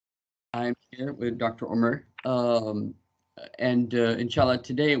I'm here with Dr. Omar. And inshallah,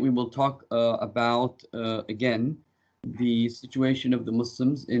 today we will talk about, again, the situation of the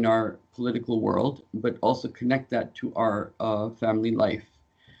Muslims in our political world, but also connect that to our family life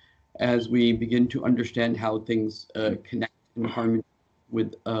as we begin to understand how things connect in harmony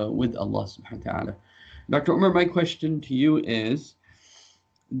with Allah subhanahu wa ta'ala. Dr. Omar, my question to you is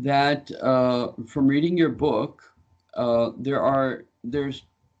that from reading your book, there's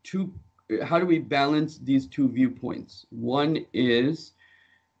two. How do we balance these two viewpoints? One is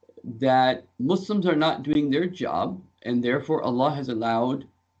that Muslims are not doing their job, and therefore Allah has allowed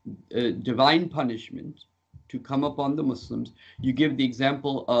divine punishment to come upon the Muslims. You give the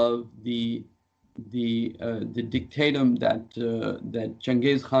example of the dictatum that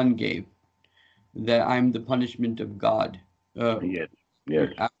Genghis Khan gave, that I'm the punishment of God. Yes,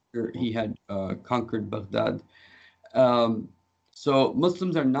 yes. After he had conquered Baghdad. Um, so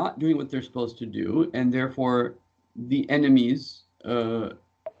Muslims are not doing what they're supposed to do, and therefore the enemies are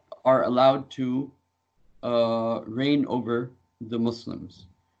allowed to reign over the Muslims.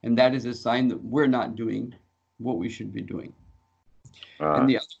 And that is a sign that we're not doing what we should be doing. And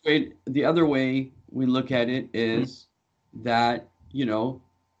the other way we look at it is that,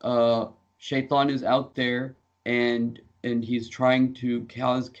 Shaitan is out there and he's trying to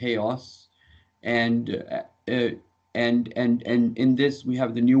cause chaos, and and in this we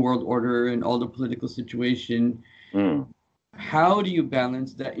have the New World Order and all the political situation. How do you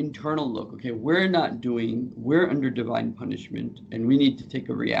balance that internal look? Okay, we're under divine punishment and we need to take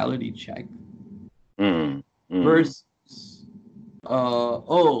a reality check, versus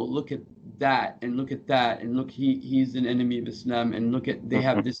oh, look at that, and look at that, and look, he's an enemy of Islam, and look at, they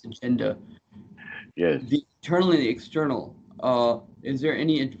have this agenda. Yes. The internal and the external. Is there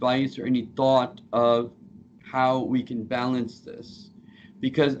any advice or any thought of how we can balance this?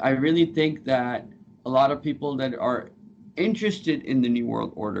 Because I really think that a lot of people that are interested in the New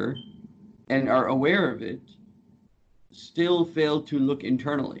World Order and are aware of it still fail to look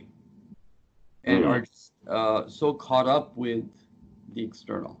internally and are just, so caught up with the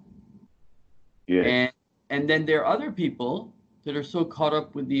external. Yes. And then there are other people that are so caught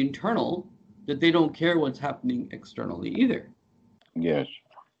up with the internal that they don't care what's happening externally either. Yes.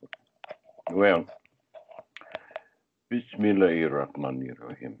 Well,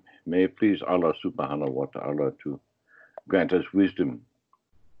 Bismillahirrahmanirrahim. May it please Allah subhanahu wa ta'ala to grant us wisdom,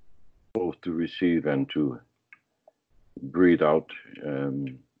 both to receive and to breathe out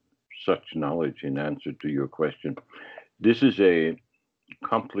such knowledge in answer to your question. This is a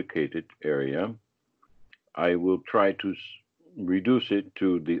complicated area. I will try to reduce it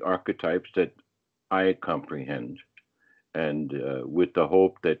to the archetypes that I comprehend, and with the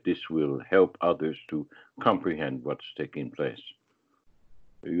hope that this will help others to comprehend what's taking place.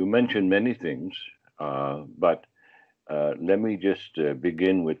 You mentioned many things, but let me just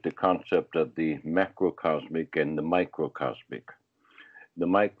begin with the concept of the macrocosmic and the microcosmic. The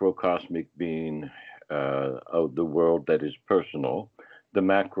microcosmic being of the world that is personal, the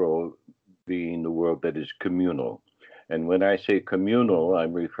macro being the world that is communal. And when I say communal,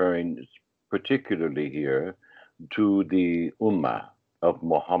 I'm referring particularly here to the Ummah of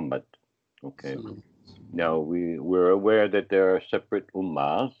Muhammad. Okay. Now we're aware that there are separate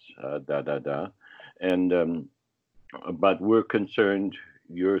Ummahs, and but we're concerned.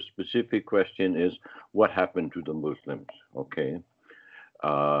 Your specific question is what happened to the Muslims. Okay.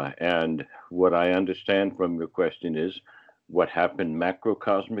 And what I understand from your question is what happened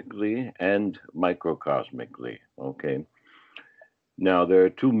macrocosmically and microcosmically. Okay. Now there are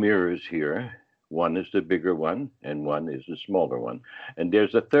two mirrors here. One is the bigger one, and one is the smaller one. And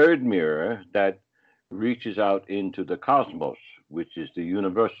there's a third mirror that reaches out into the cosmos, which is the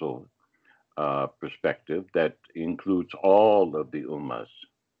universal perspective that includes all of the ummas.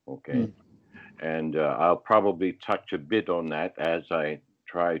 Okay. And I'll probably touch a bit on that as I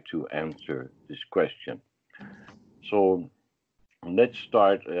try to answer this question. So let's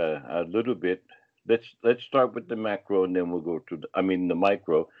start a little bit. Let's start with the macro, and then we'll go to the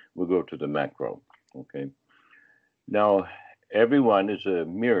micro. We'll go to the macro. Okay. Now, everyone is a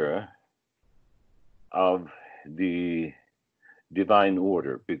mirror of the divine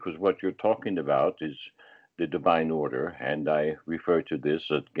order, because what you're talking about is the divine order, and I refer to this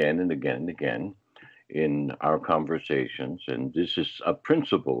again and again and again in our conversations. And this is a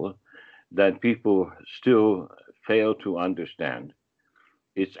principle that people still fail to understand.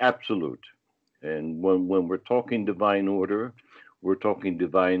 It's absolute. And when we're talking divine order, we're talking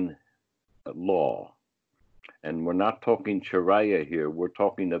divine law. And we're not talking Sharia here. We're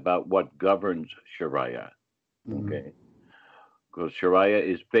talking about what governs Sharia. Okay. because Sharia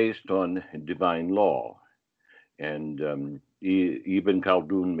is based on divine law. And Ibn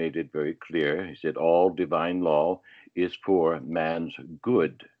Khaldun made it very clear. He said, all divine law is for man's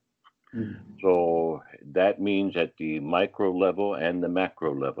good. Mm. So that means at the micro level and the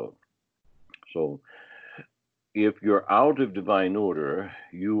macro level. So if you're out of divine order,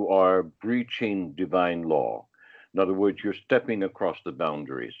 you are breaching divine law. In other words, you're stepping across the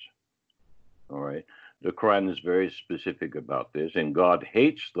boundaries. All right. The Quran is very specific about this, and God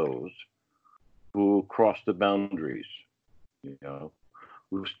hates those who cross the boundaries, you know,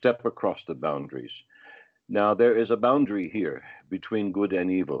 who step across the boundaries. Now, there is a boundary here between good and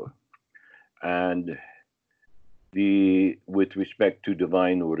evil, and with respect to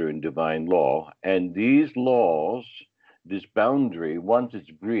divine order and divine law. And these laws, this boundary, once it's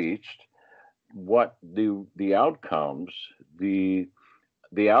breached, what the outcomes, the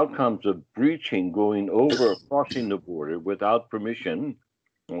outcomes of breaching, going over, crossing the border without permission,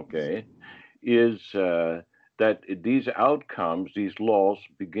 okay, is that these outcomes, these laws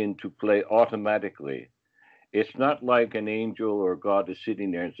begin to play automatically. It's not like an angel or God is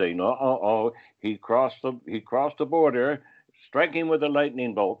sitting there and saying, "Oh, he crossed the border, strike him with a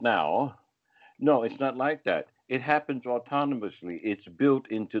lightning bolt now." No, it's not like that. It happens autonomously. It's built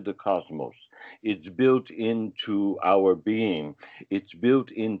into the cosmos. It's built into our being. It's built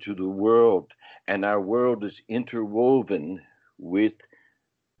into the world, and our world is interwoven with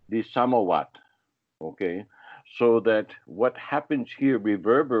the samawat. Okay, so that what happens here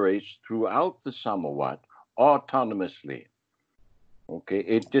reverberates throughout the samawat autonomously.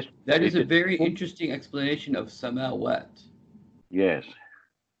 Okay, That is a very interesting explanation of samawat. Yes.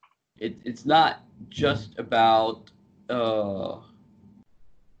 It's not just about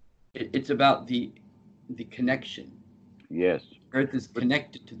it's about the connection. Yes. Earth is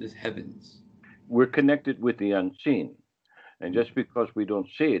connected to the heavens. We're connected with the unseen. And just because we don't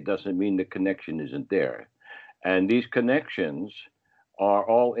see it doesn't mean the connection isn't there. And these connections are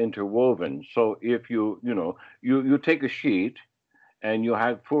all interwoven. So if you take a sheet and you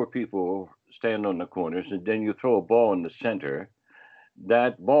have 4 people stand on the corners, and then you throw a ball in the center,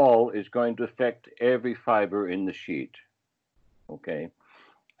 that ball is going to affect every fiber in the sheet. Okay?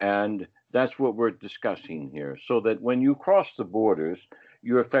 And that's what we're discussing here. So that when you cross the borders,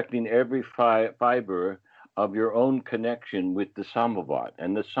 you're affecting every fiber of your own connection with the samawat.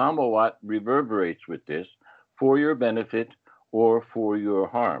 And the samawat reverberates with this for your benefit or for your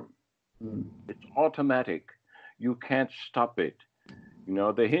harm. Mm. It's automatic. You can't stop it. You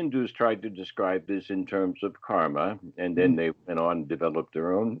know, the Hindus tried to describe this in terms of karma, and then they went on and developed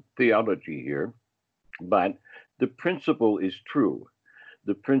their own theology here. But the principle is true.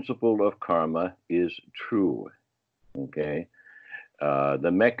 The principle of karma is true. Okay?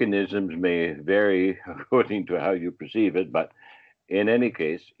 The mechanisms may vary according to how you perceive it, but in any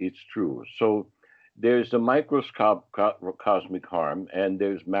case, it's true. So there's a microcosmic harm and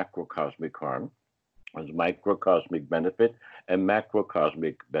there's macrocosmic harm. There's microcosmic benefit and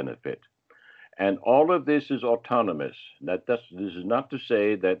macrocosmic benefit. And all of this is autonomous. This is not to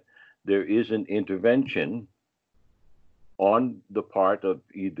say that there is an intervention on the part of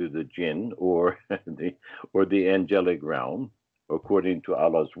either the jinn or the angelic realm, according to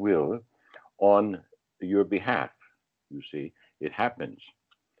Allah's will, on your behalf. You see, it happens.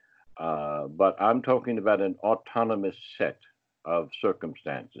 But I'm talking about an autonomous set of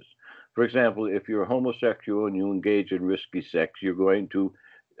circumstances. For example, if you're homosexual and you engage in risky sex, you're going to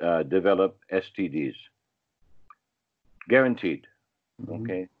develop STDs. Guaranteed.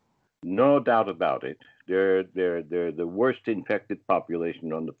 Okay? No doubt about it. They're the worst infected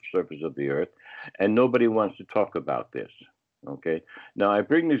population on the surface of the earth, and nobody wants to talk about this. Okay? Now, I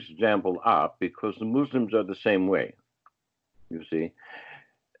bring this example up because the Muslims are the same way. You see?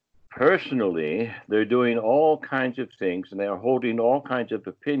 Personally, they're doing all kinds of things and they are holding all kinds of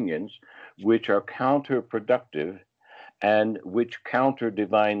opinions which are counterproductive and which counter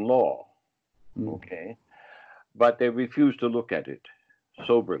divine law. Okay? But they refuse to look at it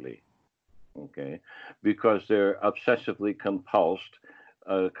soberly. Okay? Because they're obsessively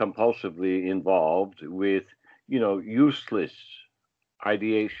compulsively involved with, useless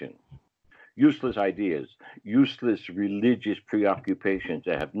ideation. Useless ideas, useless religious preoccupations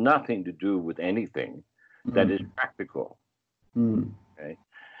that have nothing to do with anything that is practical. Okay?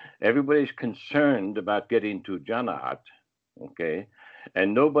 Everybody's concerned about getting to Jannat, okay?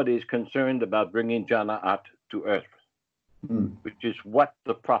 And nobody's concerned about bringing Jannat to earth, which is what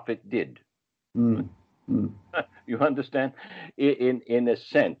the Prophet did. You understand? In a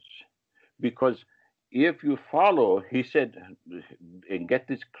sense, because if you follow, he said, and get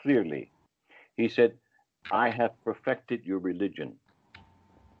this clearly, he said, I have perfected your religion.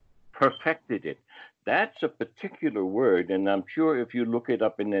 Perfected it. That's a particular word, and I'm sure if you look it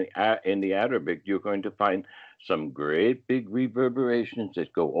up in the Arabic, you're going to find some great big reverberations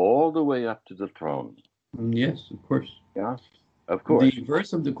that go all the way up to the throne. Yes, of course. Yeah, of The course.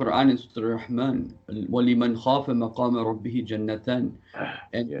 verse of the Quran is Surah Rahman, وَلِمَنْ خَافَ مَقَامَ رَبِّهِ جَنَّتَانِ.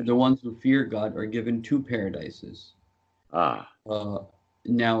 And Yes. the ones who fear God are given two paradises. Ah, Uh,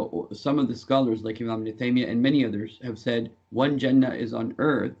 Now, some of the scholars, like Imam Ibn Taymiyyah and many others, have said one Jannah is on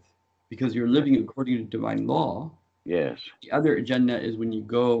earth because you're yes, living according to divine law. yes, The other Jannah is when you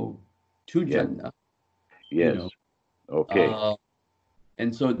go to yes, Jannah, you yes. know. Okay. Uh,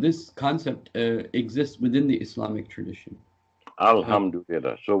 and so this concept exists within the Islamic tradition. Uh,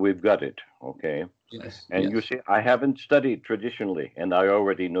 Alhamdulillah. So we've got it. Okay. yes, And you yes, see, I haven't studied traditionally, and I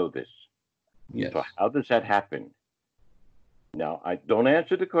already know this. So yes. how does that happen? Now, I don't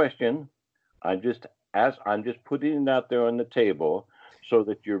answer the question. I'm just putting it out there on the table so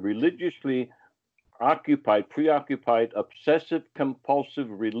that your religiously occupied, preoccupied, obsessive compulsive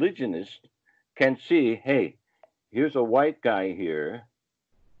religionist can see, hey, here's a white guy here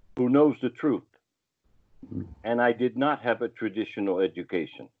who knows the truth. And I did not have a traditional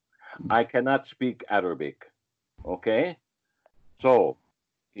education. I cannot speak Arabic. Okay? So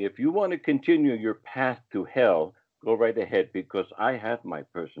if you want to continue your path to hell, go right ahead because I have my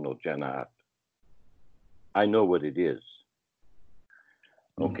personal Jannah. I know what it is.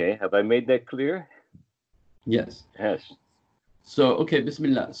 Okay, have I made that clear? Yes. Yes. So, okay,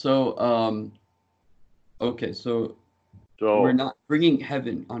 Bismillah. So, okay, so we're So, not bringing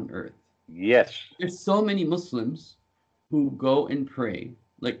heaven on earth. yes, There's so many Muslims who go and pray.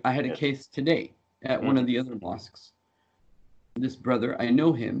 Like I had a yes. case today at one of the other mosques. This brother, I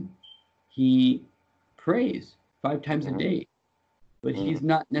know him. He prays 5 times a Mm-hmm. day, but Mm-hmm. he's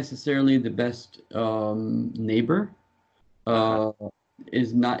not necessarily the best neighbor. Uh-huh. Uh,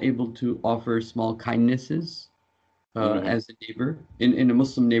 is not able to offer small kindnesses Mm-hmm. as a neighbor in a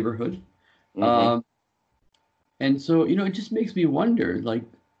Muslim neighborhood. Mm-hmm. Um, and so, it just makes me wonder, like,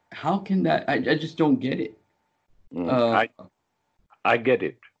 how can that? I just don't get it. Mm. Uh, I get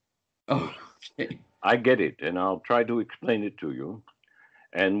it. oh, okay. I get it, and I'll try to explain it to you.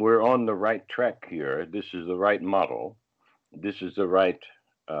 And we're on the right track here. This is the right model. This is the right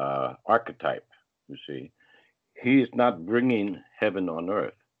archetype. You see, he is not bringing heaven on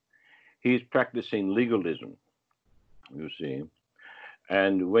earth. He's practicing legalism. You see,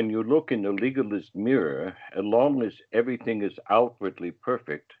 and when you look in the legalist mirror, as long as everything is outwardly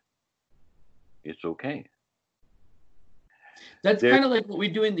perfect, it's okay. That's There, kind of like what we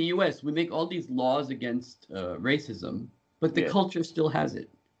do in the U.S. We make all these laws against racism, but the yes. culture still has it.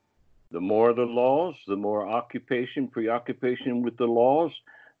 The more the laws, the more preoccupation with the laws,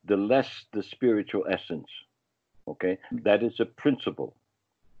 the less the spiritual essence. Okay, that is a principle.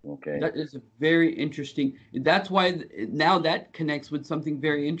 Okay. That is a very interesting. That's why now that connects with something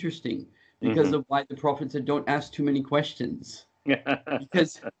very interesting because Mm-hmm. of why the prophet said, "Don't ask too many questions,"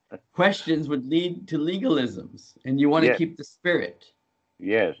 because questions would lead to legalisms, and you want to Yes, keep the spirit.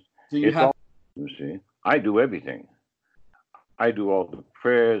 yes. So you It's have. all. You see, I do everything. I do all the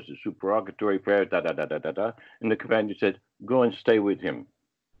prayers, the supererogatory prayers, da da da da da da. And the commander said, "Go and stay with him,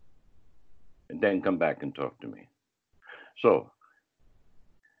 and then come back and talk to me." So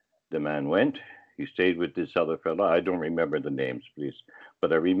the man went. He stayed with this other fellow. I don't remember the names, please,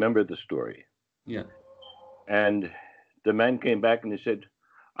 but I remember the story. Yeah. And the man came back and he said,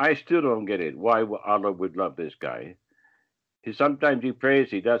 "I still don't get it. Why Allah would love this guy? Sometimes he prays,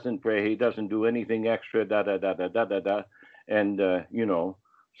 he doesn't pray, he doesn't do anything extra, da da da da da da da, and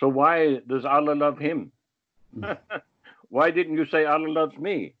So why does Allah love him? Why didn't you say Allah loves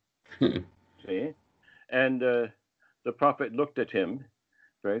me?" See, and the Prophet looked at him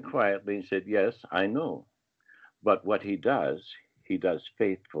very quietly and said, "Yes, I know, but what he does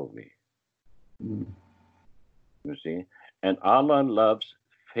faithfully." You see, and Allah loves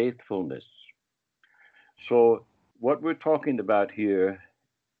faithfulness. So what we're talking about here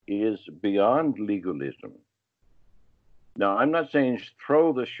is beyond legalism. Now, I'm not saying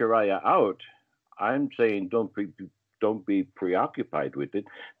throw the Sharia out. I'm saying don't be preoccupied with it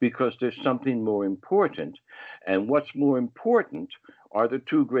because there's something more important. And what's more important are the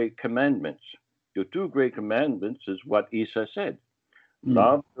two great commandments. The two great commandments is what Isa said.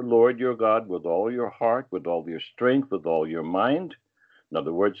 Love the Lord your God with all your heart, with all your strength, with all your mind. In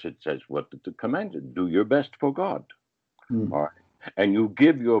other words, it says what the commanded. Do your best for God. All right. And you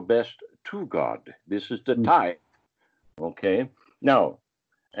give your best to God. This is the tithe. Okay. Now,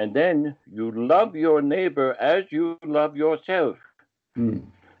 and then you love your neighbor as you love yourself.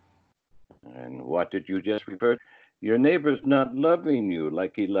 And what did you just refer? Your neighbor's not loving you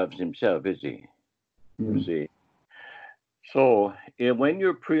like he loves himself, is he? You Mm. see. So when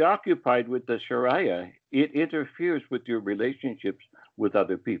you're preoccupied with the Sharia, it interferes with your relationships with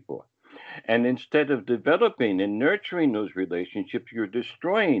other people. And instead of developing and nurturing those relationships, you're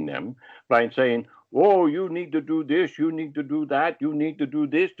destroying them by saying, oh, you need to do this, you need to do that, you need to do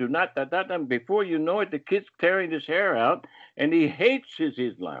this, do not that, that. And before you know it, the kid's tearing his hair out and he hates his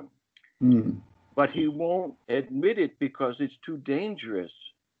Islam. Mm. But he won't admit it because it's too dangerous,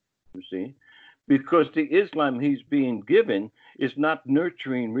 you see. Because the Islam he's being given is not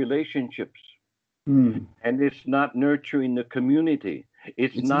nurturing relationships. Mm. And it's not nurturing the community.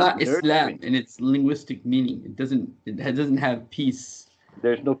 It's It's not not Islam nurturing. in its linguistic meaning. It doesn't have peace.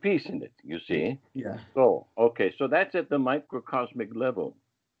 There's no peace in it, you see. Yeah. So, okay, so that's at the microcosmic level,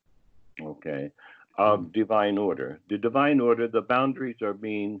 okay, of divine order. The divine order, the boundaries are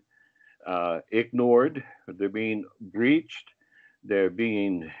being ignored, they're being breached, they're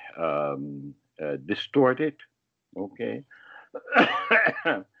being distorted, okay?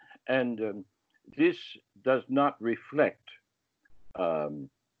 And this does not reflect, um,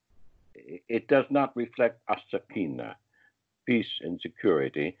 it does not reflect as-sakina, peace and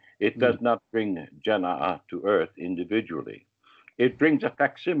security. It does not bring jana'ah to earth individually. It brings a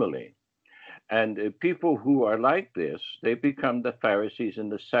facsimile. And people who are like this, they become the Pharisees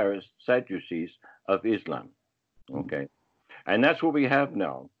and the Sadducees of Islam. Okay. And that's what we have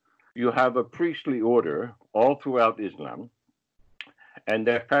now. You have a priestly order all throughout Islam, and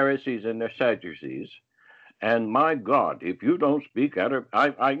they're Pharisees and they're Sadducees. And my God, if you don't speak Arab,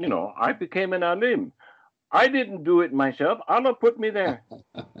 I became an alim. I didn't do it myself. Allah put me there.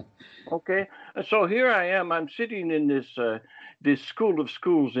 Okay. And so here I am. I'm sitting in this school of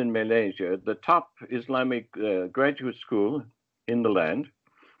schools in Malaysia, the top Islamic graduate school in the land.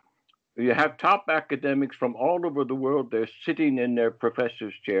 You have top academics from all over the world. They're sitting in their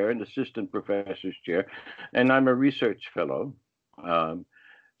professor's chair, an assistant professor's chair, and I'm a research fellow.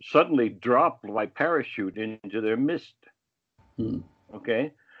 Suddenly dropped like parachute into their midst.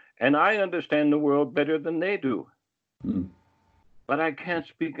 Okay. And I understand the world better than they do. But I can't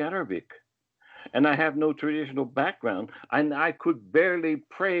speak Arabic. And I have no traditional background. And I could barely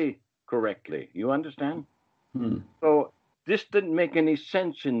pray correctly. You understand? So this didn't make any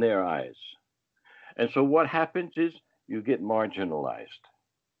sense in their eyes. And so what happens is you get marginalized.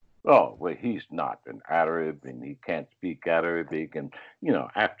 Oh, well, he's not an Arab and he can't speak Arabic. And,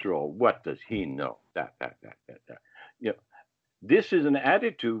 after all, what does he know? That. This is an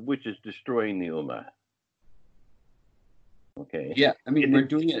attitude which is destroying the Ummah. Okay. Yeah, I mean, we're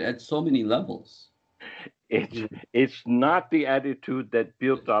doing it at so many levels. It's not the attitude that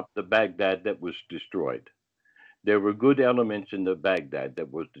built up the Baghdad that was destroyed. There were good elements in the Baghdad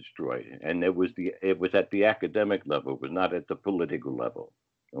that was destroyed, and it was at the academic level, it was not at the political level.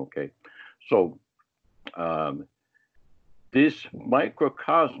 Okay, so this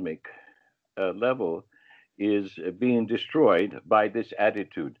microcosmic level is being destroyed by this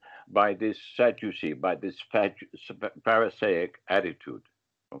attitude, by this Sadducee, by this Pharisaic attitude,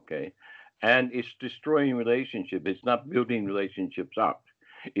 okay? And it's destroying relationships. It's not building relationships up.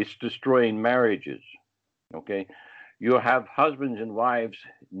 It's destroying marriages, okay? You have husbands and wives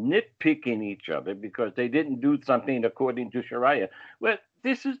nitpicking each other because they didn't do something according to Sharia. Well,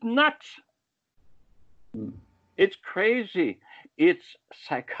 this is nuts. It's crazy. It's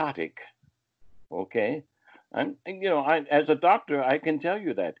psychotic, okay? And as a doctor, I can tell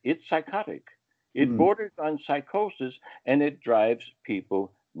you that it's psychotic. It borders on psychosis, and it drives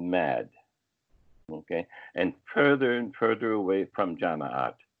people mad. Okay, and further away from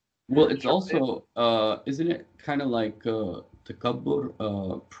Jama'at. Well, it's also, isn't it kind of like takabbur,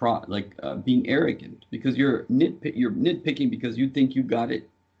 being arrogant, because you're nitpicking because you think you got it,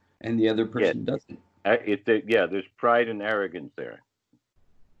 and the other person doesn't. There's pride and arrogance there.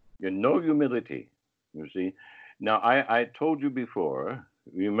 No humility. You see, now I told you before.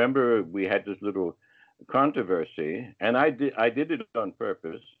 Remember, we had this little controversy, and I did it on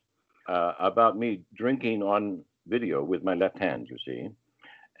purpose about me drinking on video with my left hand. You see,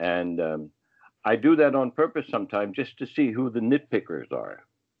 and I do that on purpose sometimes just to see who the nitpickers are,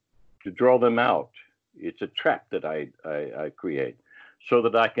 to draw them out. It's a trap that I create so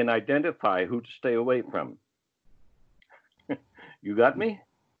that I can identify who to stay away from. You got me?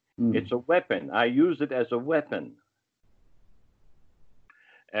 It's a weapon. I use it as a weapon.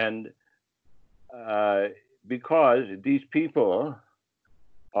 And because these people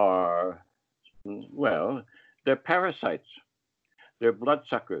are, well, they're parasites. They're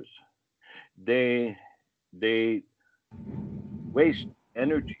bloodsuckers. They waste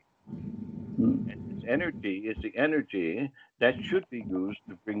energy. energy is the energy that should be used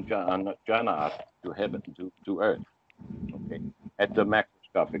to bring Jannah to heaven, to earth, okay, at the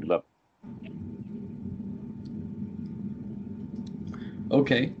macroscopic level.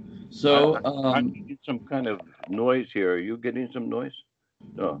 Okay. So, I'm getting some kind of noise here. Are you getting some noise?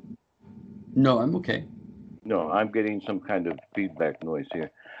 No. no, I'm okay. No, I'm getting some kind of feedback noise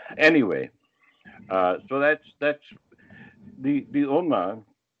here. Anyway, so that's the Omar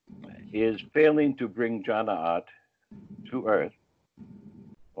is failing to bring Jana'at to earth,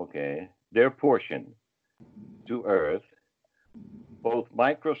 okay, their portion to earth, both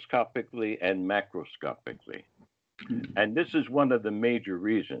microscopically and macroscopically. And this is one of the major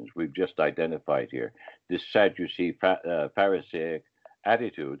reasons we've just identified here, this Sadducee Pharisaic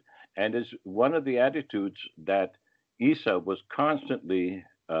attitude, and is one of the attitudes that Isa was constantly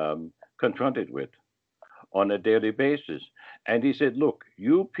confronted with on a daily basis. And he said, look,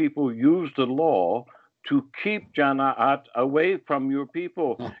 you people use the law to keep Jana'at away from your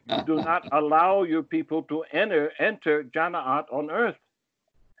people. You do not allow your people to enter Jana'at on earth.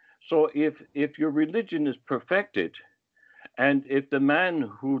 So if your religion is perfected, and if the man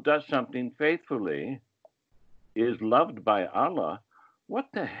who does something faithfully is loved by Allah, what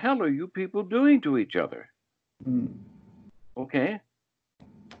the hell are you people doing to each other? Okay?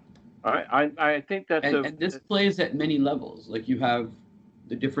 I think that's and this plays at many levels. Like you have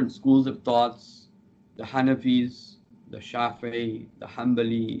the different schools of thoughts, the Hanafis, the Shafi'i, the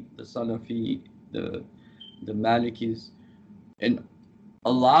Hanbali, the Salafi, the Malikis, and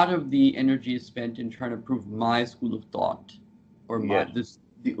a lot of the energy is spent in trying to prove my school of thought, or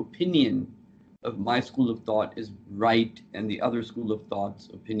the opinion of my school of thought is right, and the other school of thought's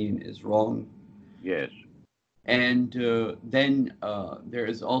opinion is wrong. Yes. And then there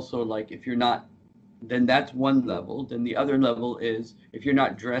is also like, if you're not, then that's one level. Then the other level is, if you're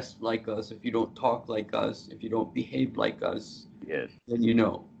not dressed like us, if you don't talk like us, if you don't behave like us, yes, then you're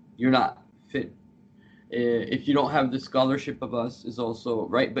not fit. If you don't have the scholarship of us is also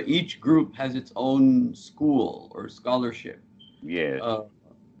right, but each group has its own school or scholarship. Yes.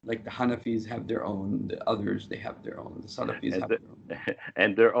 Like the Hanafis have their own, the others they have their own, the Salafis have their own.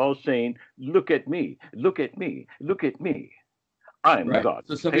 And they're all saying, look at me, look at me, look at me. I'm right. God.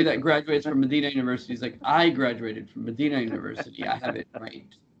 So somebody that graduates from Medina University is like, I graduated from Medina University. I have it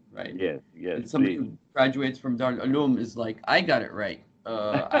right. Right. Yes, yes. And somebody who graduates from Dar al-Ulum is like, I got it right.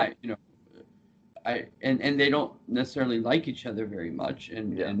 And they don't necessarily like each other very much.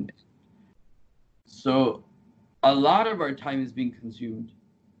 And so a lot of our time is being consumed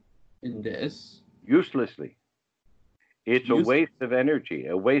in this. Uselessly. It's a waste of energy,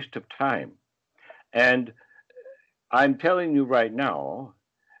 a waste of time. And I'm telling you right now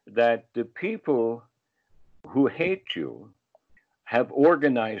that the people who hate you have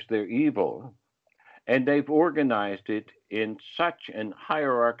organized their evil, and they've organized it in such an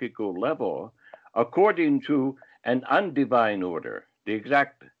hierarchical level according to an undivine order, the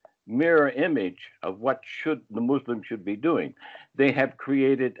exact mirror image of what the Muslim should be doing. They have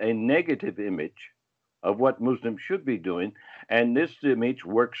created a negative image of what Muslims should be doing, and this image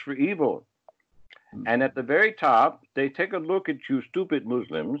works for evil. And at the very top, they take a look at you stupid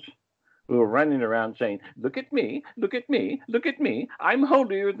Muslims who are running around saying, look at me, look at me, look at me, I'm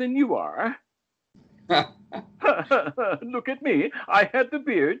holier than you are. Look at me, I have the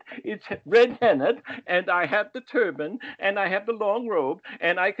beard, it's red henna, and I have the turban, and I have the long robe,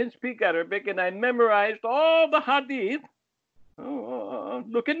 and I can speak Arabic, and I memorized all the hadith. Oh,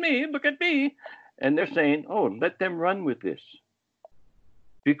 look at me, look at me. And they're saying, oh, let them run with this.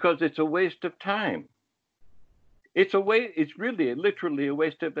 Because it's a waste of time. It's really, literally a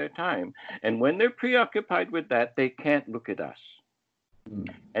waste of their time. And when they're preoccupied with that, they can't look at us.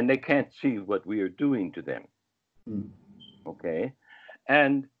 And they can't see what we are doing to them. Okay?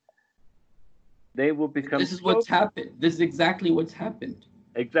 And they will become... This is what's happened. This is exactly what's happened.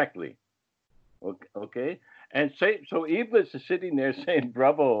 Exactly. Okay? And so Iblis is sitting there saying,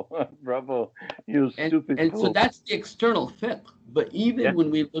 bravo, bravo, you stupid And fool. so that's the external fiqh. But even when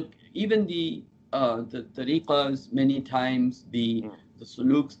we look, even the tariqas, many times, the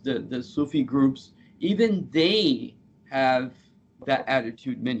suluks, the Sufi groups, even they have that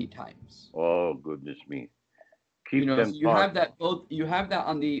attitude many times. Oh, goodness me. So you have that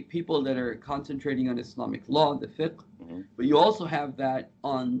on the people that are concentrating on Islamic law, the fiqh, but you also have that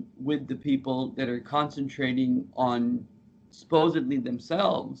with the people that are concentrating on supposedly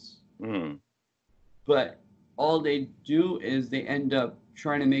themselves. But all they do is they end up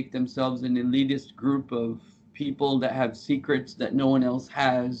trying to make themselves an elitist group of people that have secrets that no one else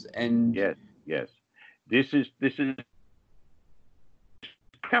has. And yes. This is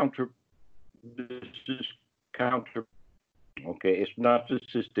counterproductive. this is counter. Okay, it's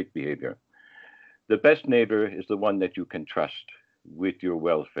narcissistic behavior. The best neighbor is the one that you can trust with your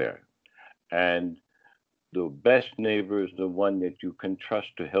welfare. And the best neighbor is the one that you can trust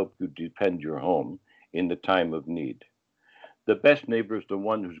to help you defend your home in the time of need. The best neighbor is the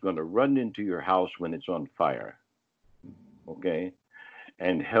one who's going to run into your house when it's on fire, okay,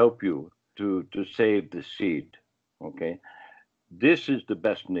 and help you to save the seed, okay? This is the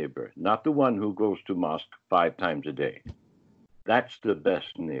best neighbor, not the one who goes to mosque 5 times a day. That's the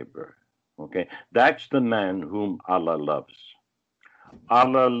best neighbor, okay? That's the man whom Allah loves.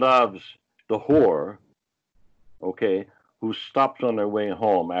 Allah loves the whore, okay, who stops on her way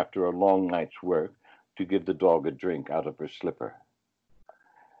home after a long night's work to give the dog a drink out of her slipper.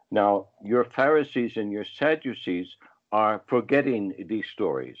 Now, your Pharisees and your Sadducees are forgetting these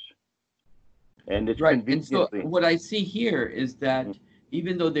stories. And it's right. And so conveniently. what I see here is that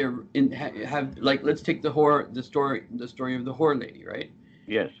even though they're have like, let's take the story of the whore lady, right?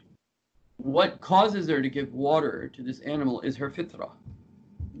 Yes. What causes her to give water to this animal is her fitrah.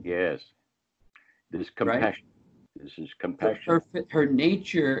 Yes. This compassion. Right? This is compassion. Her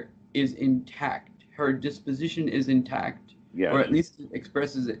nature is intact. Her disposition is intact, yes, or at least it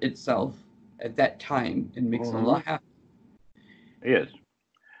expresses itself at that time and makes Allah happy. Yes.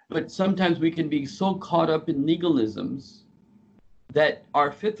 But sometimes we can be so caught up in legalisms that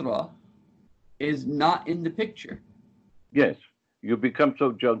our fitrah is not in the picture. Yes. You become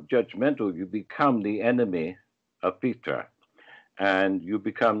so judgmental, you become the enemy of fitrah, and you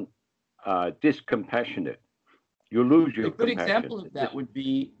become discompassionate. You lose your compassion. A good example of that would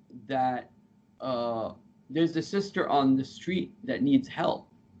be that there's a sister on the street that needs help.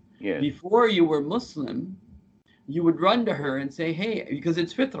 Yes. Before you were Muslim, you would run to her and say, hey, because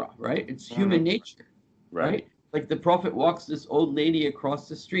it's fitrah, right? It's human nature, right? Like the Prophet walks this old lady across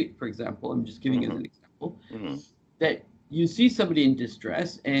the street, for example. I'm just giving as an example. That you see somebody in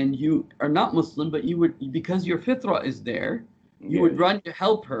distress and you are not Muslim, but you would, because your fitrah is there, you would run to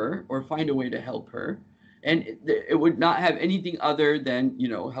help her or find a way to help her. And it would not have anything other than,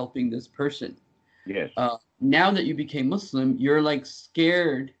 helping this person. Yes. Now that you became Muslim, you're like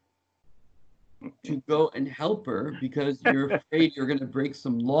scared to go and help her because you're afraid you're going to break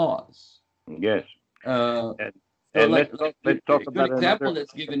some laws. Yes. Let's talk about a good example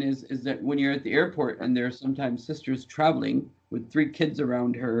that's given is that when you're at the airport and there are sometimes sisters traveling with 3 kids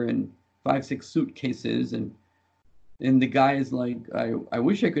around her and 5-6 suitcases, and the guy is like, I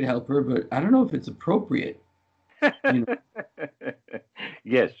wish I could help her, but I don't know if it's appropriate.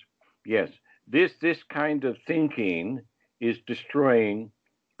 Yes, yes. This kind of thinking is destroying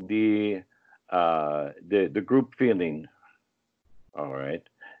the group feeling. All right,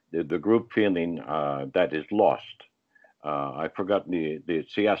 the group feeling that is lost. I forgot the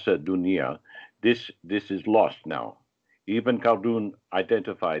siyasa dunya. This is lost now. Ibn Khaldun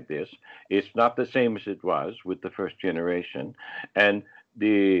identified this. It's not the same as it was with the first generation, and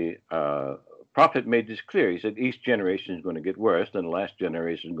the Prophet made this clear. He said each generation is going to get worse, and the last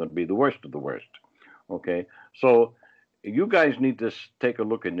generation is going to be the worst of the worst. Okay, so you guys need to take a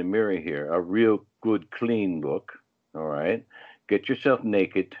look in the mirror here, a real good, clean look. All right, get yourself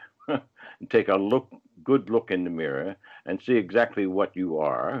naked, and take a good look in the mirror, and see exactly what you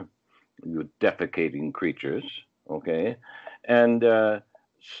are, you defecating creatures. Okay, and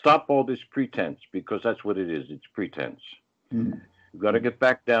stop all this pretense, because that's what it is. It's pretense. You've got to get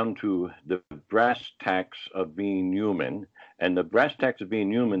back down to the brass tacks of being human, and the brass tacks of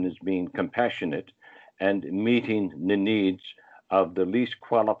being human is being compassionate and meeting the needs of the least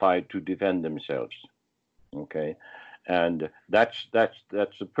qualified to defend themselves. Okay, and that's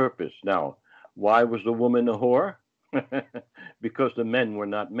the purpose. Now, why was the woman a whore? Because the men were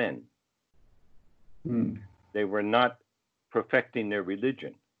not men. They were not perfecting their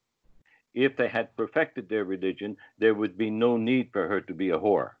religion. If they had perfected their religion, there would be no need for her to be a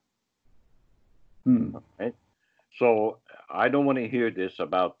whore. Right? So I don't want to hear this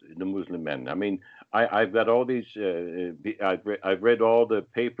about the Muslim men. I mean, I've got all these, I've read all the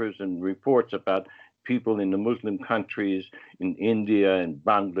papers and reports about people in the Muslim countries, in India and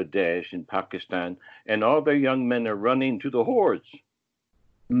Bangladesh and Pakistan, and all their young men are running to the whores.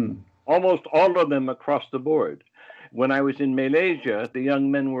 Almost all of them across the board. When I was in Malaysia, the young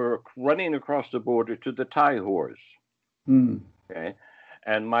men were running across the border to the Thai whores. Okay,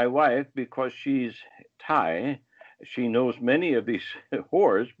 and my wife, because she's Thai, she knows many of these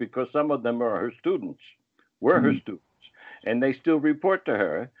whores because some of them are her students, her students, and they still report to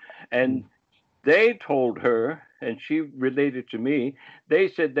her. And they told her, and she related to me, they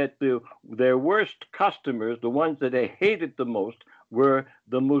said that their worst customers, the ones that they hated the most, were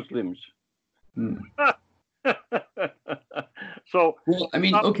the Muslims. Hmm. So, Well, I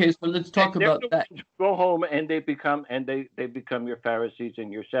mean, okay, so let's talk they're about the that. ones who go home and they become your Pharisees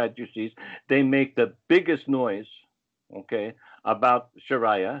and your Sadducees. They make the biggest noise, okay, about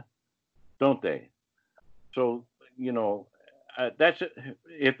Sharia, don't they? So, you know, that's it.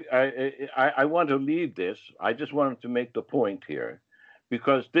 If I want to leave this, I just wanted to make the point here,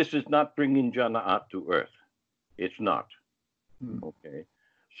 because this is not bringing Jannah to earth. It's not. Hmm. Okay.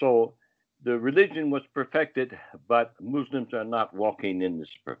 So the religion was perfected, but Muslims are not walking in this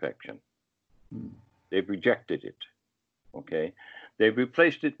perfection. Hmm. They've rejected it. Okay. They've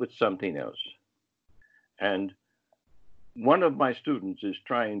replaced it with something else. And one of my students is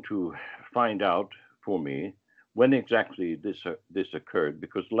trying to find out for me when exactly this occurred,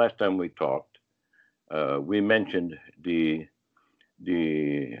 because last time we talked, we mentioned the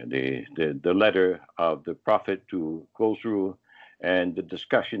letter of the prophet to go through, and the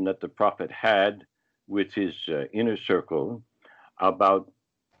discussion that the prophet had with his inner circle about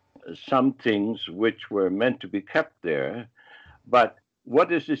some things which were meant to be kept there. But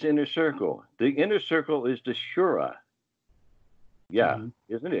what is this inner circle? The inner circle is the shura. Yeah, Mhm.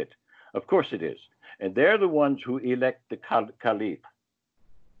 isn't it? Of course it is. And they're the ones who elect the caliph,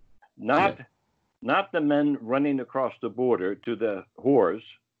 Yeah. not the men running across the border to the whores,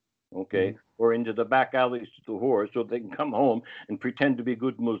 okay, Mhm. or into the back alleys to the whores, so they can come home and pretend to be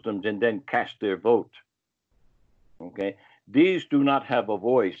good Muslims and then cast their vote. Okay, these do not have a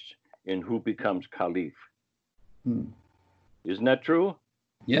voice in who becomes caliph. Hmm. Isn't that true?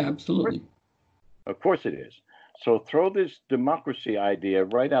 Yeah, absolutely. Of course it is. So throw this democracy idea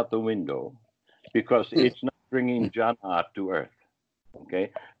right out the window, because it's not bringing Jannah to earth.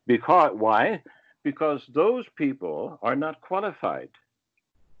 Okay, because why? Because those people are not qualified.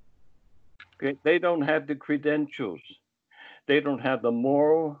 Okay? They don't have the credentials. They don't have the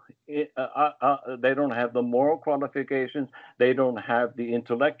moral. They don't have the moral qualifications. They don't have the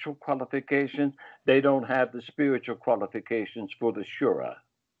intellectual qualifications. They don't have the spiritual qualifications for the shura.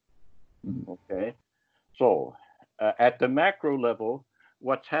 Hmm. Okay, so at the macro level,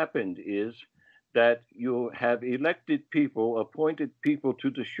 what's happened is that you have elected people, appointed people to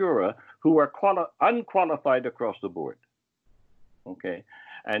the shura who are unqualified across the board. Okay,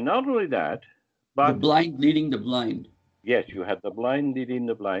 and not only that, The but blind leading the blind. yes, you have the blind leading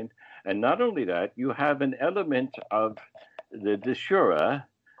the blind. And not only that, you have an element of the Shura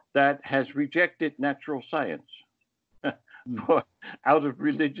that has rejected natural science Hmm. out of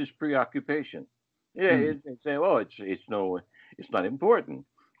religious preoccupation. Yeah, Hmm. they say, oh, it's not important.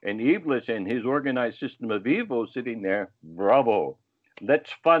 And Iblis and his organized system of evil sitting there, bravo.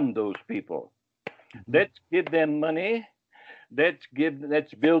 Let's fund those people. Mhm. Let's give them money.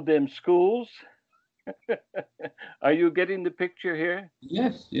 Let's build them schools. Are you getting the picture here?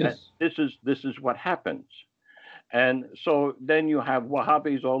 Yes, yes. This is what happens. And so then you have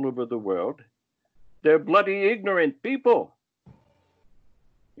Wahhabis all over the world. They're bloody ignorant people.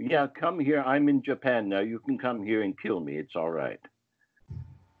 Yeah, come here. I'm in Japan now. You can come here and kill me. It's all right.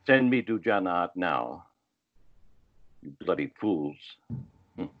 Send me to Jannat now, you bloody fools.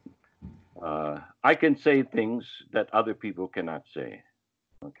 I can say things that other people cannot say.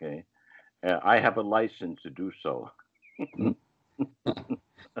 Okay, I have a license to do so. Hmm.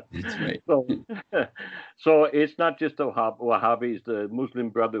 That's right. So, so it's not just the Wahhabis. The Muslim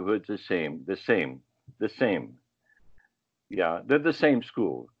Brotherhood's the same. Yeah, they're the same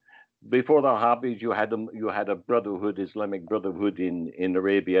school. Before the Wahhabis, you had a Brotherhood, Islamic Brotherhood in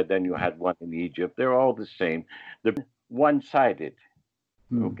Arabia. Then you had one in Egypt. They're all the same. They're one-sided,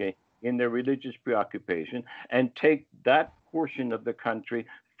 Hmm. okay, in their religious preoccupation, and take that portion of the country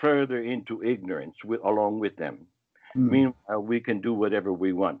further into ignorance along with them. Hmm. Meanwhile, we can do whatever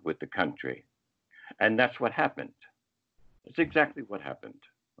we want with the country. And that's what happened. It's exactly what happened.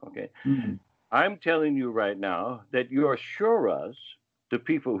 Okay. Hmm. I'm telling you right now that your shuras, the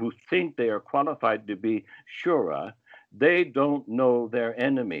people who think they are qualified to be shura, they don't know their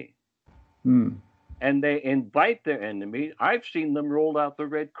enemy. Hmm. And they invite their enemy. I've seen them roll out the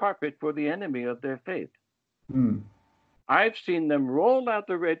red carpet for the enemy of their faith. Hmm. I've seen them roll out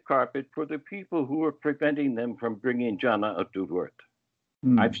the red carpet for the people who are preventing them from bringing Jannah to earth.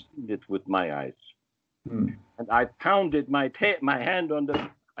 Hmm. I've seen it with my eyes. Hmm. And I pounded my hand on the,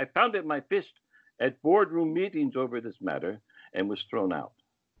 I pounded my fist at boardroom meetings over this matter and was thrown out.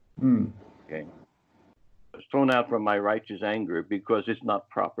 Hmm. Okay. I was thrown out from my righteous anger because it's not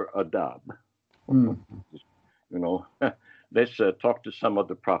proper adab. Hmm. You know, let's talk to some of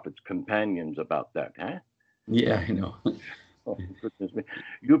the prophet's companions about that, huh? Yeah, I know. Oh, goodness me.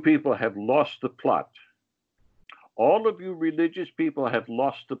 You people have lost the plot. All of you religious people have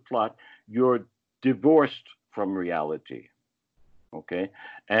lost the plot. You're divorced from reality. Okay?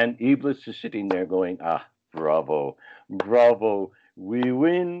 And Iblis is sitting there going, ah, bravo, bravo. We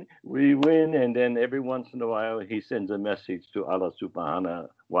win, we win. And then every once in a while, he sends a message to Allah subhanahu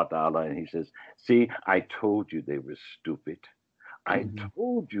wa ta'ala and he says, see, I told you they were stupid. I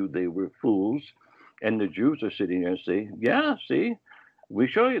told you they were fools. And the Jews are sitting there and say, yeah, see, we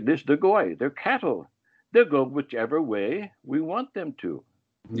show you this, the goy, they're cattle. They'll go whichever way we want them to.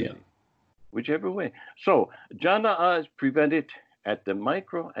 Yeah. Whichever way. So Jannah is prevented at the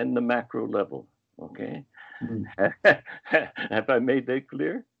micro and the macro level. Okay. Have I made that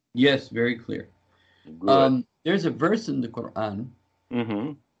clear? Yes, very clear. Good. There's a verse in the Quran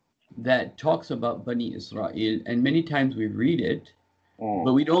that talks about Bani Israel, and many times we read it,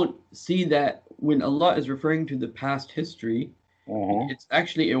 but we don't see that when Allah is referring to the past history, it's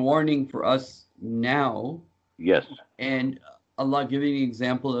actually a warning for us now. Yes. And Allah giving an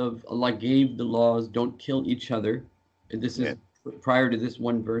example of Allah gave the laws, don't kill each other. And this is prior to this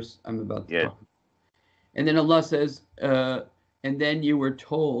one verse I'm about to talk about. And then Allah says, and then you were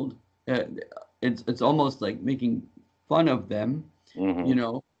told, it's almost like making fun of them, you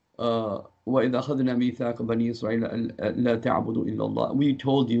know, وَإِذَا أَخَذْنَا مِيثَاقَ بَنِي إِسْرَائِيلَ لَا تَعْبُدُوا إِلَّا اللَّهِ. We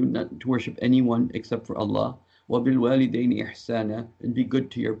told you not to worship anyone except for Allah. وَبِالْوَالِدَيْنِ إِحْسَانًا. And be good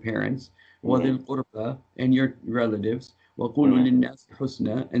to your parents. وَذِي الْقُرْبَى. And your relatives. وَقُولُوا لِلنَّاسِ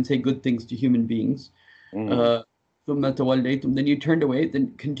حُسْنًا. And say good things to human beings. ثُمَّ تَوَلَّيْتُمْ. Then you turned away.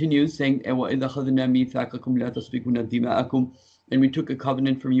 Then continues saying, وَإِذَا أَخَذْنَا مِيثَاقَكُمْ لَا تَسْفِكُونَ دِمَاءَكُمْ. And we took a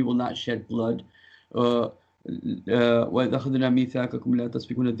covenant from you, will not shed blood. وَإِذَا أَخَذْنَا مِيثَاقَكُمْ لَا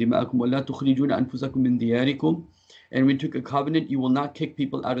تَسْفِكُونَ دِمَاءَكُمْ وَلَا تُخْرِجُونَ أَنفُسَكُمْ مِنْ دِيَارِكُمْ. And we took a covenant, you will not kick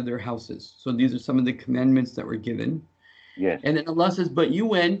people out of their houses. So these are some of the commandments that were given. Yes. And then Allah says, but you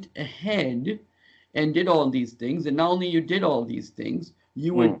went ahead and did all these things. And not only you did all these things,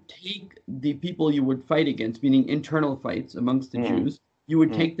 you would take the people you would fight against, meaning internal fights amongst the Jews, you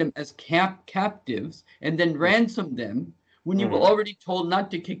would take them as captives and then ransom them when you were already told not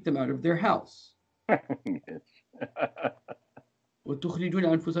to kick them out of their house. Yes.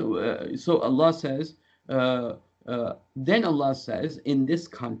 So Allah says, then Allah says in this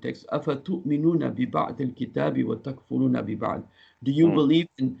context, أَفَتُؤْمِنُونَ بِبَعْدِ الْكِتَابِ وَتَكْفُرُونَ بِبَعْدِ. Do you believe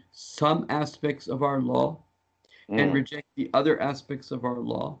in some aspects of our law and reject the other aspects of our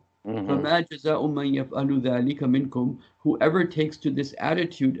law? فَمَا جَزَاءُ مَنْ يَفْعَلُ ذَلِكَ مِنْكُمْ. Whoever takes to this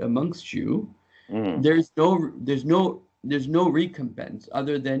attitude amongst you, there's no recompense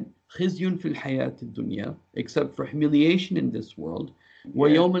other than خِزْيٌ فِي الْحَيَاةِ الدُّنْيَا, except for humiliation in this world.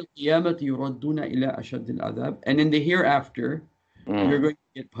 وَيَوْمَ الْقِيَامَةِ يُرَدُّونَ إِلَىٰ أَشَدِّ الْعَذَابِ. And in the hereafter, you're going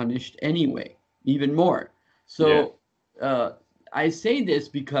to get punished anyway, even more. So I say this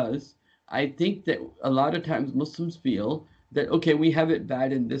because I think that a lot of times Muslims feel that, okay, we have it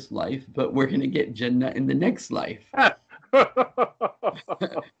bad in this life, but we're going to get Jannah in the next life.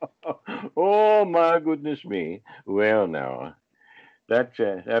 Oh, my goodness me. Well, now, that's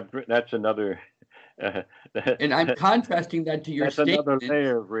another... and I'm contrasting that to your statement. That's another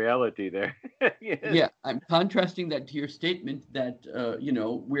layer of reality there. Yes. Yeah, I'm contrasting that to your statement that, you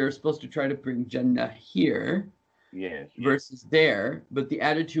know, we're supposed to try to bring Jannah here versus there. But the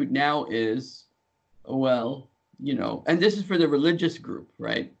attitude now is, well, you know, and this is for the religious group,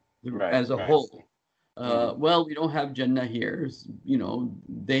 right? As a whole. Well, we don't have Jannah here. You know,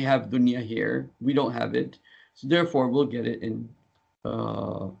 they have dunya here. We don't have it. So therefore, we'll get it in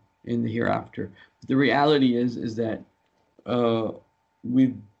the hereafter. The reality is that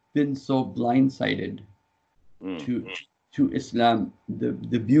we've been so blindsided to Islam,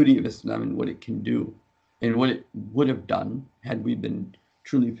 the beauty of Islam and what it can do, and what it would have done had we been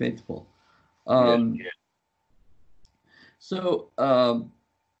truly faithful. So,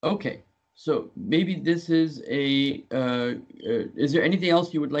 okay. So maybe this is a. Is there anything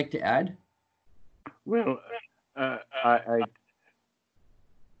else you would like to add? Well, are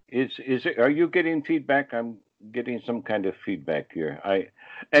you getting feedback? I'm getting some kind of feedback here.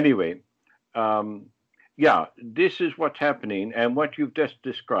 Anyway, this is what's happening, and what you've just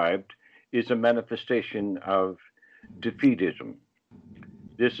described is a manifestation of defeatism.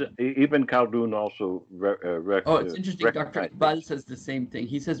 This Ibn Khaldun also. It's interesting. Dr. Iqbal says the same thing.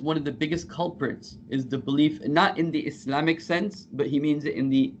 He says one of the biggest culprits is the belief, not in the Islamic sense, but he means it in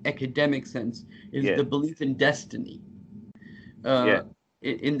the academic sense, is the belief in destiny.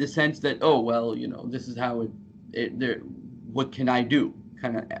 In the sense that, oh, well, you know, this is how what can I do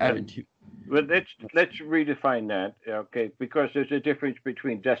kind of attitude. Well, let's redefine that, okay, because there's a difference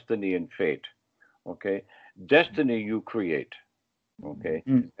between destiny and fate, okay? Destiny you create, okay?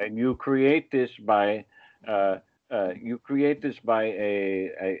 And you create this by You create this by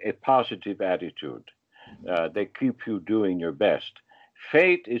a positive attitude. They keep you doing your best.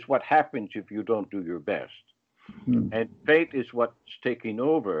 Fate is what happens if you don't do your best. Hmm. And fate is what's taking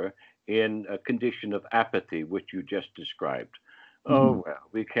over in a condition of apathy, which you just described. Hmm. Oh, well,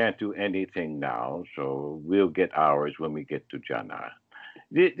 we can't do anything now, so we'll get ours when we get to Jannah.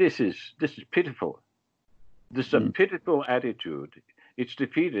 This is pitiful. This is a Hmm. pitiful attitude. It's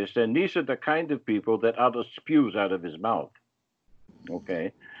defeatist, and these are the kind of people that Allah spews out of his mouth.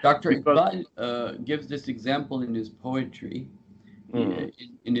 Okay, Dr. because Iqbal gives this example in his poetry. He, mm,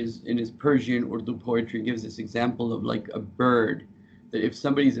 in his Persian Urdu poetry, gives this example of like a bird that if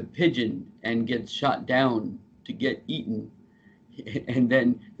somebody's a pigeon and gets shot down to get eaten, and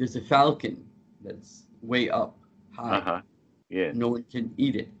then there's a falcon that's way up high, uh-huh, yes. no one can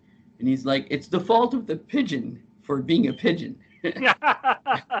eat it, and he's like, it's the fault of the pigeon for being a pigeon.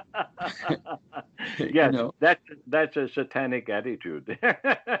 You Yes, know, that's a satanic attitude.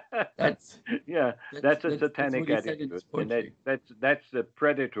 that's Yeah, that's a that's what satanic he said in his attitude, and poetry. that's the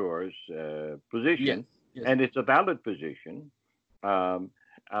predator's Yes, position, yes. and it's a valid position. Um,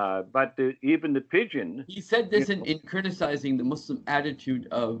 but even the pigeon, He said you this know, in criticizing the Muslim attitude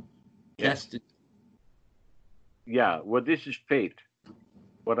of yes, destiny. yeah. Well, this is fate.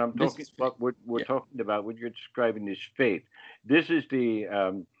 What I'm This talking is fate. about, we're Yeah. talking about, what you're describing is fate. This is the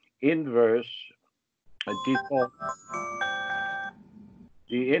inverse default,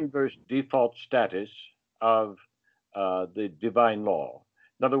 the inverse default status of the divine law.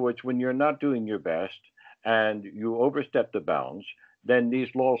 In other words, when you're not doing your best and you overstep the bounds, then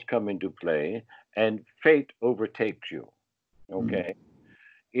these laws come into play and fate overtakes you. Mm. Okay.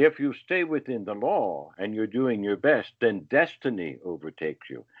 If you stay within the law and you're doing your best, then destiny overtakes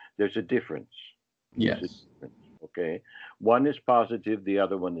you. There's a difference. There's a Yes. difference. Okay. One is positive, the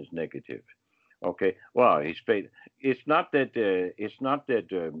other one is negative. Okay. Well, he's paid. It's not that. It's not that.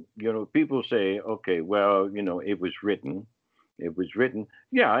 People say, okay, well, it was written. It was written.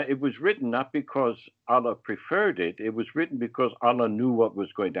 Yeah, it was written not because Allah preferred it. It was written because Allah knew what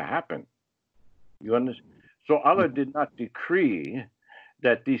was going to happen. You understand? So Allah did not decree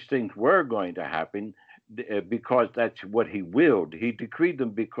that these things were going to happen because that's what He willed. He decreed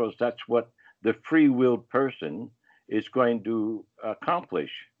them because that's what the free willed person is going to accomplish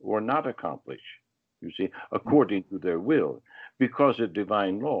or not accomplish, you see, according to their will, because of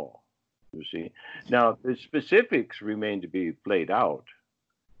divine law, you see. Now, the specifics remain to be played out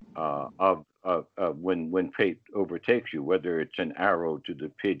of when fate overtakes you, whether it's an arrow to the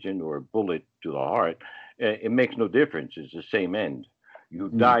pigeon or a bullet to the heart, it makes no difference. It's the same end. You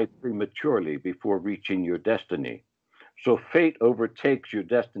Mm. die prematurely before reaching your destiny. So fate overtakes your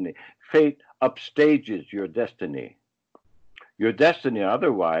destiny. Fate upstages your destiny. Your destiny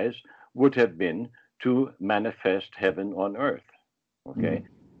otherwise would have been to manifest heaven on earth, okay? Mm.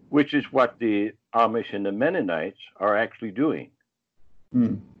 Which is what the Amish and the Mennonites are actually doing.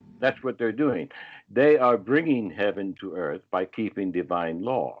 Mm. That's what they're doing. They are bringing heaven to earth by keeping divine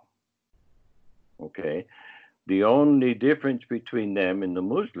law. Okay. The only difference between them and the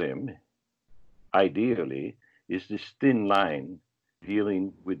Muslim, ideally, is this thin line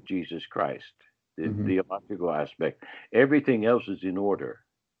dealing with Jesus Christ, the Mhm. theological aspect. Everything else is in order,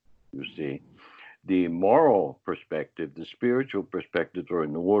 you see. The moral perspective, the spiritual perspectives are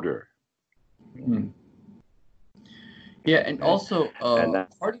in order. Mm. Yeah, and And, also and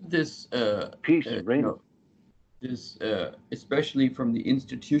that part of this, peace you reigns. know, this especially from the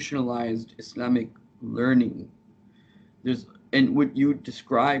institutionalized Islamic learning, there's and what you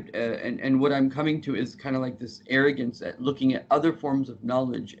described, and what I'm coming to is kind of like this arrogance at looking at other forms of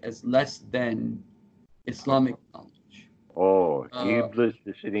knowledge as less than Islamic knowledge. Oh, Uh, Iblis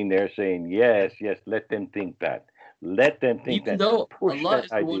is sitting there saying, yes, yes, let them think that. Let them think Even that. though Push Allah that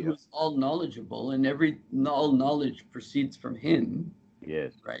is the one idea. who's all knowledgeable and all knowledge proceeds from Him,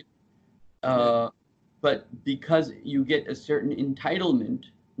 Yes, right? yes. Uh, but because you get a certain entitlement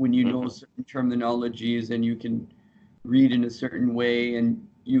when you know Hmm. certain terminologies and you can read in a certain way and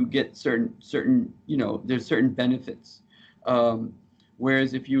you get certain there's certain benefits. Um,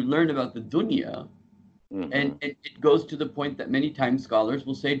 Whereas if you learn about the dunya, and Hmm. it goes to the point that many times scholars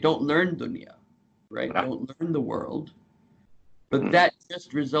will say, don't learn dunya, right? Ah, Don't learn the world. But mm. that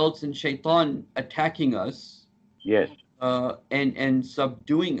just results in shaitan attacking us Yes, and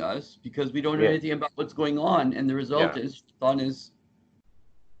subduing us because we don't know yes, anything about what's going on, and the result yeah, is shaitan has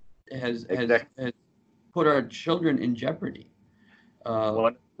exactly. put our children in jeopardy. Uh,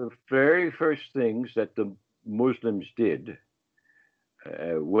 One of the very first things that the Muslims did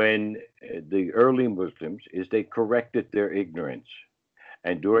when the early Muslims is they corrected their ignorance.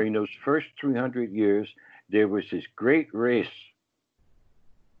 And during those first 300 years, there was this great race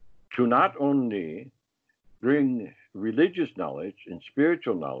to not only bring religious knowledge and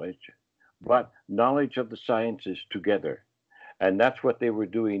spiritual knowledge, but knowledge of the sciences together. And that's what they were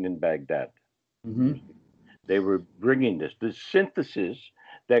doing in Baghdad. Mm-hmm. They were bringing this synthesis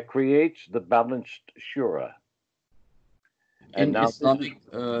that creates the balanced shura. In Islamic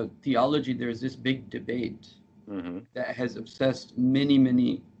theology, there's this big debate that has obsessed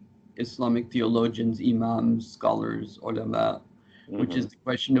many Islamic theologians, imams, scholars, ulama, which is the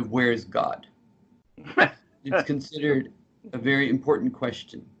question of where is God? It's considered a very important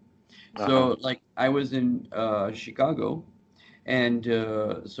question. So, like, I was in Chicago, and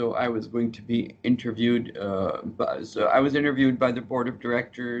so I was going to be interviewed. So I was interviewed by the board of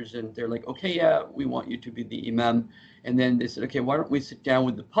directors, and they're like, "Okay, yeah, we want you to be the imam." And then they said, "Okay, why don't we sit down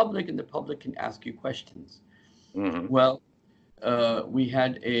with the public, and the public can ask you questions." Well, we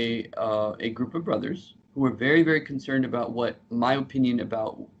had a group of brothers who were very concerned about what my opinion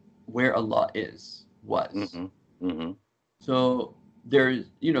about where Allah was. So there's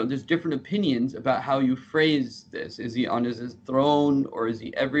different opinions about how you phrase this. Is he on his throne, or is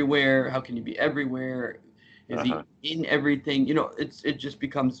he everywhere? How can he be everywhere? Is he in everything? It just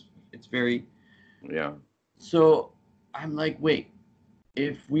becomes, it's very. Yeah. So I'm like, wait,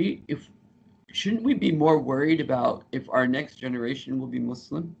 shouldn't we be more worried about if our next generation will be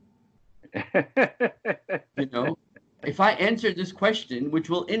Muslim? If I answer this question, which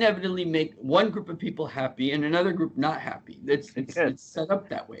will inevitably make one group of people happy and another group not happy, it's set up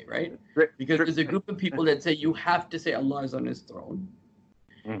that way, right? Because there's a group of people that say you have to say Allah is on his throne,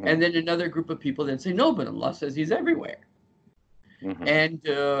 and then another group of people that say no, but Allah says he's everywhere. And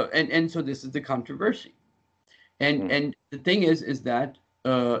so this is the controversy. And the thing is that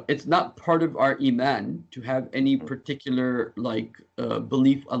it's not part of our iman to have any particular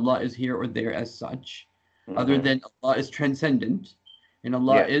belief Allah is here or there as such. Other than Allah is transcendent and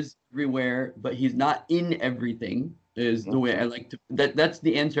Allah is everywhere, but he's not in everything, is the way I like to, that's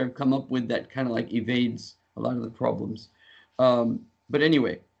the answer I've come up with that kind of evades a lot of the problems. But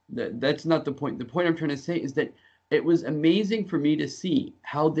anyway, that's not the point. The point I'm trying to say is that it was amazing for me to see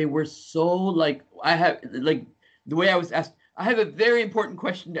how they were so the way I was asked, I have a very important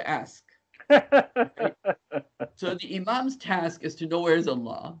question to ask. Right? So the imam's task is to know where is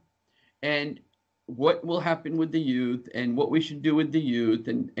Allah, and what will happen with the youth, and what we should do with the youth,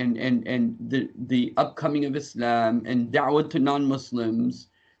 and the upcoming of Islam, and da'wah to non-Muslims.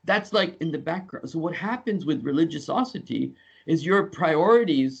 That's in the background. So what happens with religiosity is your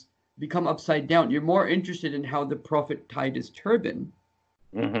priorities become upside down. You're more interested in how the Prophet tied his turban,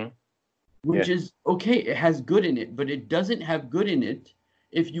 which is okay, it has good in it, but it doesn't have good in it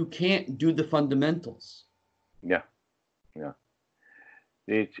if you can't do the fundamentals. Yeah.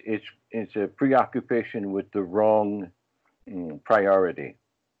 It's a preoccupation with the wrong priority.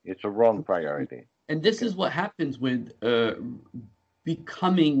 It's a wrong priority. And this is what happens with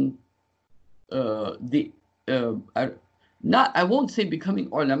becoming I won't say becoming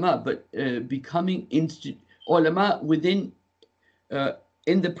ulama, but becoming ulama within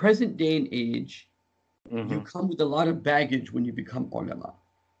in the present day and age. You come with a lot of baggage when you become ulama.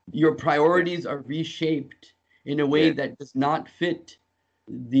 Your priorities are reshaped in a way that does not fit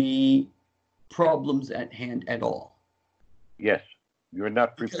the problems at hand at all. Yes, you're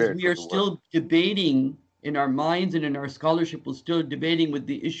not prepared. Because we are still debating in our minds, and in our scholarship, we're still debating with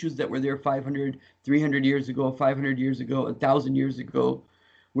the issues that were there 500, 300 years ago, 500 years ago, 1,000 years ago.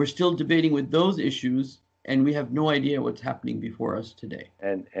 We're still debating with those issues, and we have no idea what's happening before us today.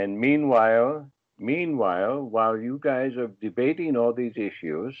 And meanwhile, while you guys are debating all these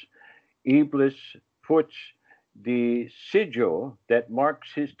issues, Iblis puts the sigil that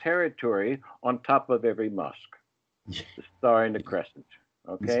marks his territory on top of every mosque. The star and the crescent.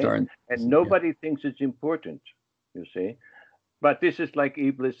 Okay? And nobody thinks it's important, you see. But this is like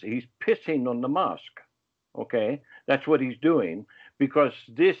Iblis, he's pissing on the mosque. Okay? That's what he's doing, because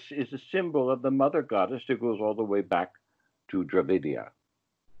this is a symbol of the mother goddess that goes all the way back to Dravidia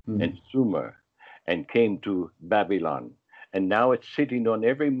and Sumer, and came to Babylon. And now it's sitting on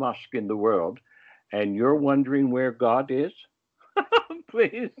every mosque in the world. And you're wondering where God is?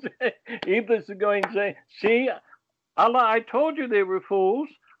 Please. Iblis is going to say, see, Allah, I told you they were fools.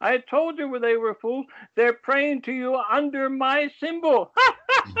 I told you they were fools. They're praying to you under my symbol.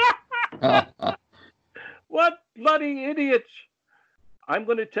 What bloody idiots. I'm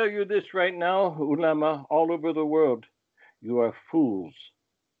going to tell you this right now, ulama, all over the world. You are fools.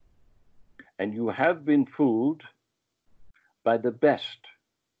 And you have been fooled by the best.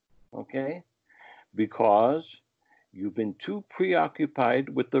 Okay? Because you've been too preoccupied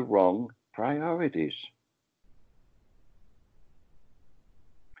with the wrong priorities.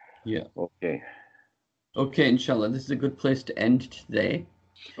 Yeah. Okay. Okay, inshallah. This is a good place to end today.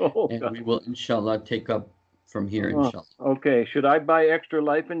 Oh, And God. we will, inshallah, take up from here, Oh, inshallah. okay. Should I buy extra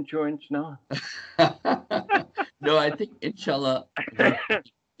life insurance now? No, I think, inshallah. Okay,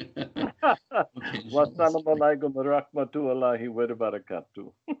 inshallah. Wassalamu alaikum wa rahmatullahi wa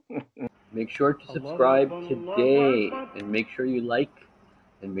barakatuh. Make sure to subscribe today and make sure you like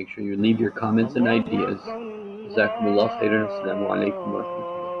and make sure you leave your comments and ideas. Jazakumullah khairan. Assalamu alaikum wa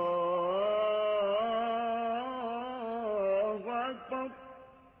rahmatullah.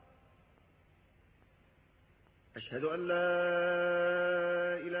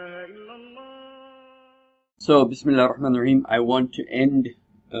 So, Bismillah ar-Rahman ar-Rahim. I want to end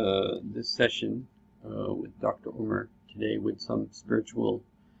this session with Dr. Omar today with some spiritual,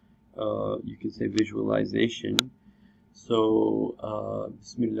 you can say, visualization. So,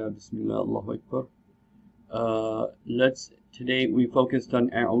 Bismillah, Bismillah, Allahu Akbar. Today we focused on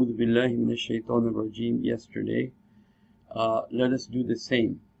A'udhu Billahi Minash Shaitanir Rajeem yesterday. Let us do the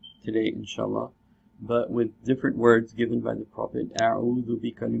same today, inshallah, but with different words given by the Prophet. A'udhu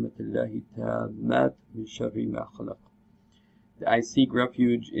bi kalimatillahi tammat min sharri ma khalaq. I seek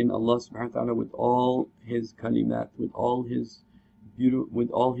refuge in Allah subhanahu wa ta'ala with all his kalimat, with all his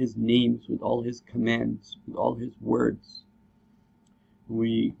with all his names, with all his commands, with all his words.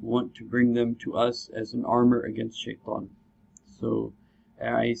 We want to bring them to us as an armor against shaitan. So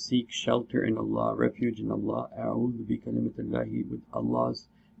I seek shelter in Allah, refuge in Allah. A'udhu bi kalimatillahi, with Allah's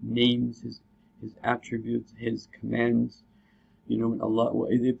names, his attributes, his commands. You know, when Allah,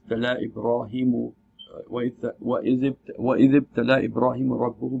 وَإِذِ ابْتَلَى إِبْرَاهِيمُ وَإِذِ ابْتَلَى إِبْرَاهِيمُ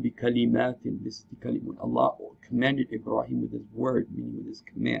رَبُّهُ بِكَلِمَاتٍ. This is the kalim. Allah commanded Ibrahim with his word, meaning with his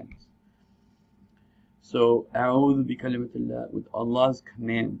commands. So, أعوذ بكلمة الله, with Allah's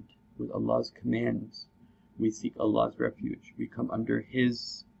command, with Allah's commands, we seek Allah's refuge. We come under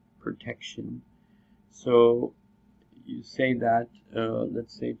His protection. So, you say that,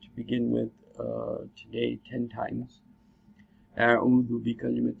 let's say to begin with, today 10 times. أعوذ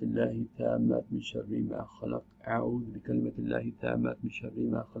بكلمة الله التامات من شر ما خلق. أعوذ بكلمة الله التامات من شر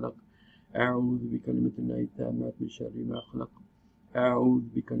ما خلق. أعوذ بكلمة الله التامات من شر ما خلق. أعوذ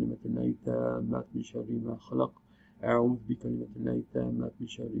بكلمة الله التامات من شر ما خلق. أعوذ بكلمة الله التامات من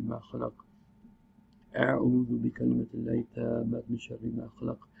شر ما خلق. أعوذ بكلمة الله التامات من شر ما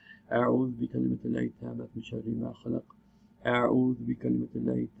خلق. أعوذ بكلمة الله التامات من شر ما خلق. أعوذ بكلمة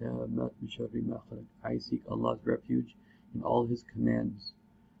الله التامات من شر ما خلق. I seek Allah's refuge in all His commands,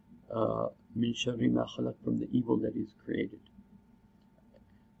 من شر ما خلق, from the evil that He's created.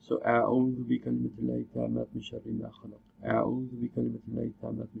 So أعوذ بكلمة الله التامات من شر ما خلق. أعوذ بكلمة الله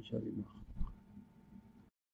التامات من شر ما خلق.